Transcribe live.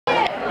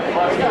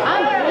What do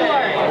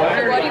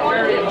you want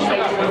to do?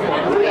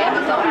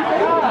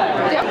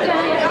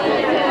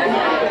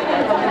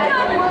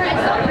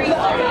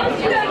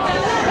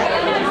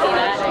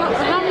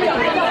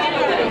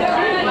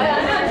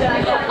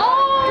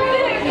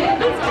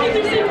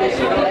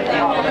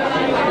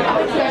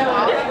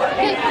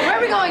 Where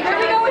are we going? Where are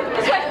we going?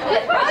 This way.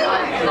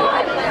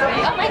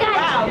 Oh my God.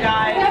 Wow,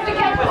 guys. You have to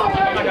catch Oh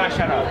my gosh,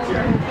 shut up.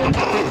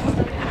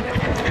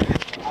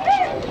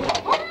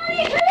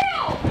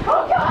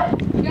 Oh God.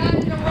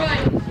 Guys, don't run.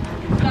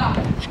 Stop.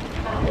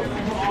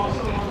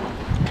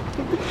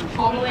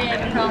 All the way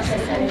across the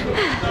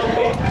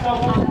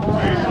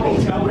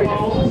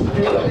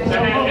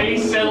Any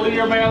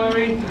cellular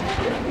battery?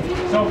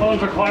 Cell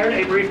phones required,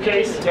 a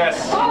briefcase?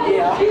 Yes.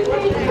 Yeah.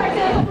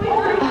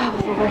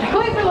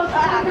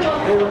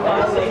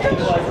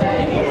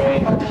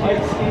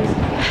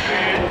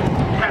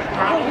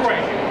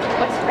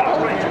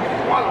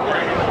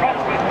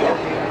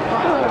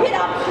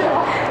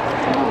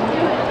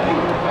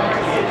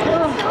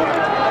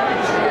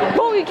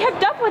 Oh, you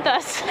kept up with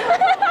us.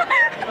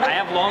 I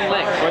have long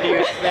legs, what do you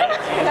expect?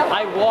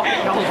 I walk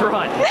and don't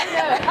run.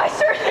 I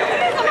sure do.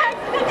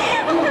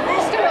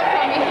 Steal it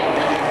from me.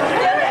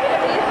 Steal it.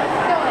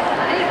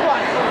 I need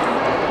one.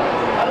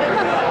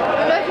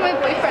 That's my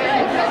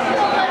boyfriend.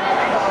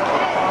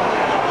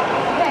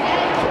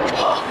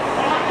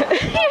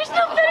 You're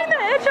still petting the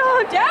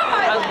hedgehog.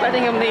 I was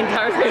petting him the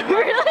entire time.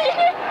 Really?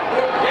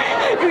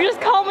 You're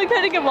just calmly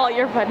petting him while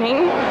you're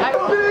petting.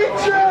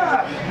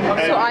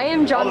 So I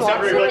am John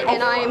Watson,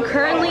 and I am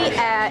currently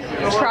at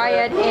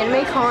Triad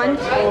Con,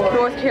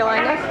 North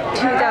Carolina,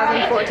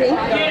 2014.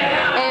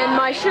 And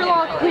my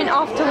Sherlock went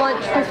off to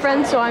lunch with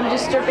friends, so I'm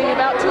just stripping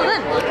about till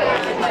then.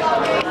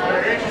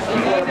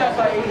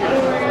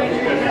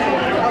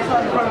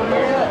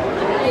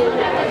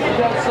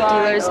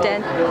 Dealer's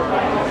dead.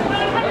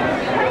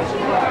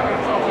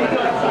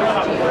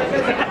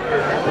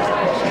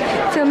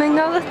 Filming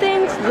all the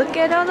things, look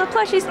at all the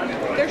plushies.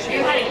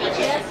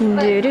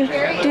 Do do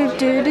do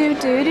do do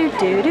do do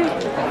do do.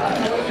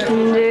 Do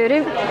do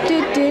do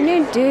do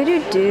do do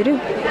do do.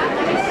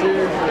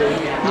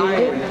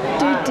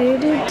 Do do do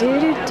do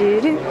do do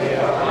do.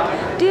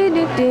 Do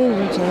do do do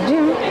do.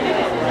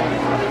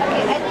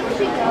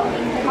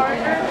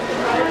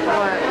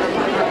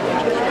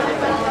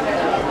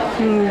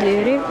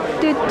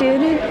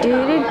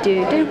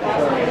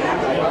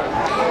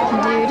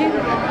 Do do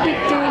do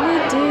do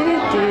do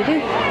do do.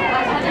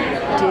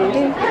 Do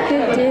do do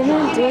do do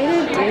do.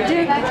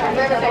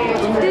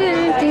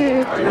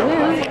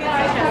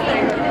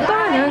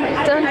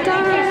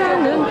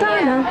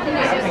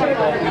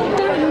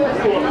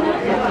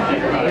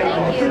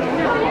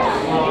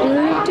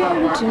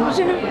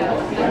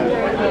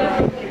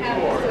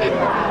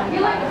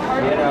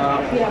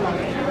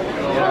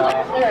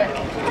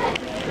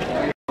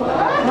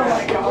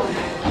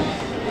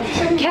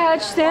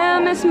 Catch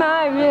them is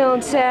my real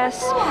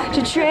test.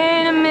 To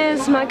train them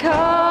is my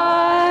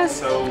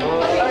cause. I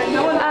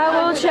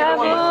will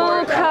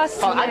travel across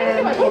the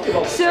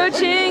land,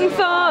 searching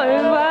far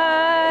and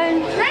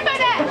wide.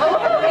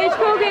 Each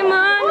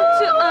Pokemon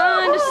to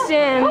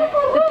understand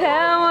the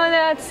power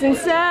that's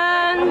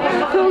inside.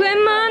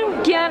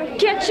 Pokemon, gotta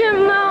catch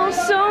 'em all,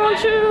 so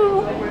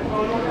true.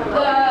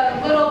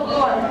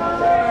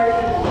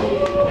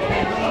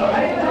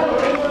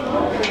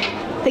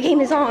 The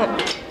game is on.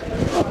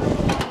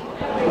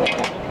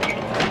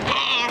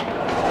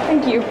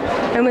 Thank you.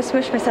 I almost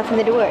smushed myself in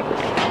the door.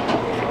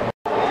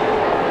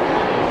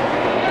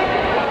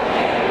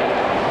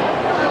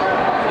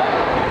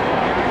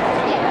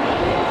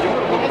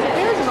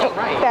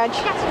 Badge.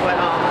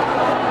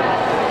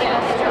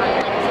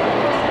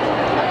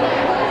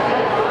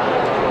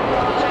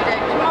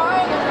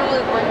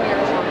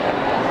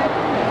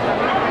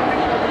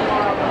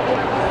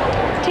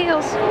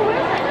 Tails.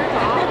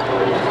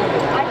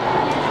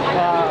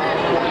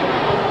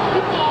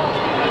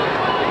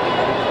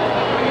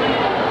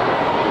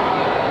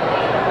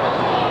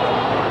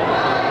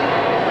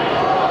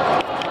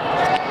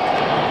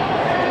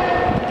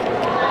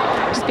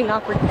 Just being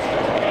awkward.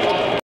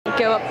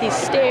 Go up these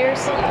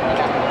stairs.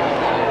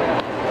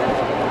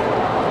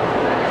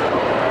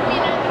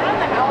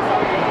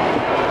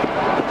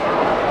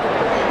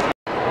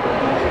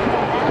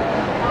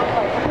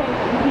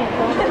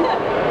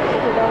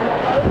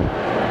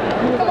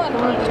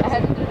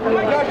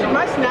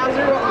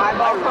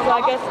 I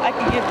guess I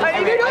can give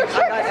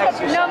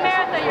this. No,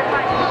 Marathon, you're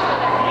fine.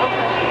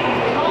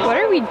 What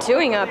are we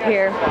doing up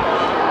here?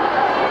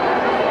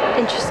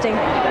 Interesting.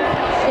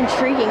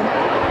 Intriguing.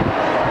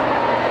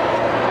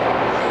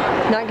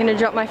 Not gonna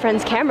drop my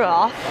friend's camera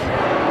off.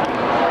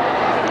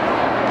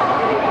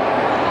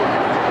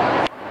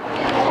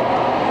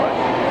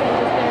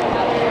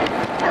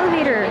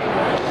 Elevator.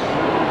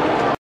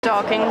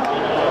 Stalking.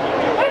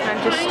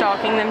 I'm just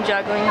stalking them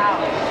juggling.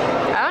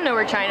 I don't know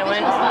where China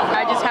went.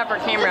 I just have her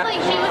camera.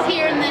 Like she was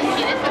here and then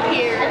she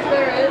disappeared.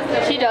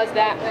 She does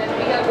that.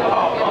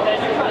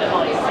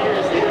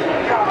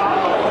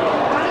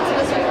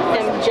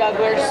 Them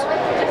jugglers.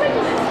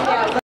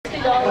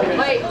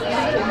 Wait.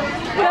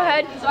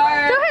 ahead.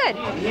 Sorry. Go ahead.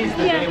 He's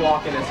the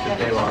daywalkingest of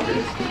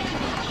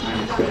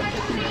daywalkers.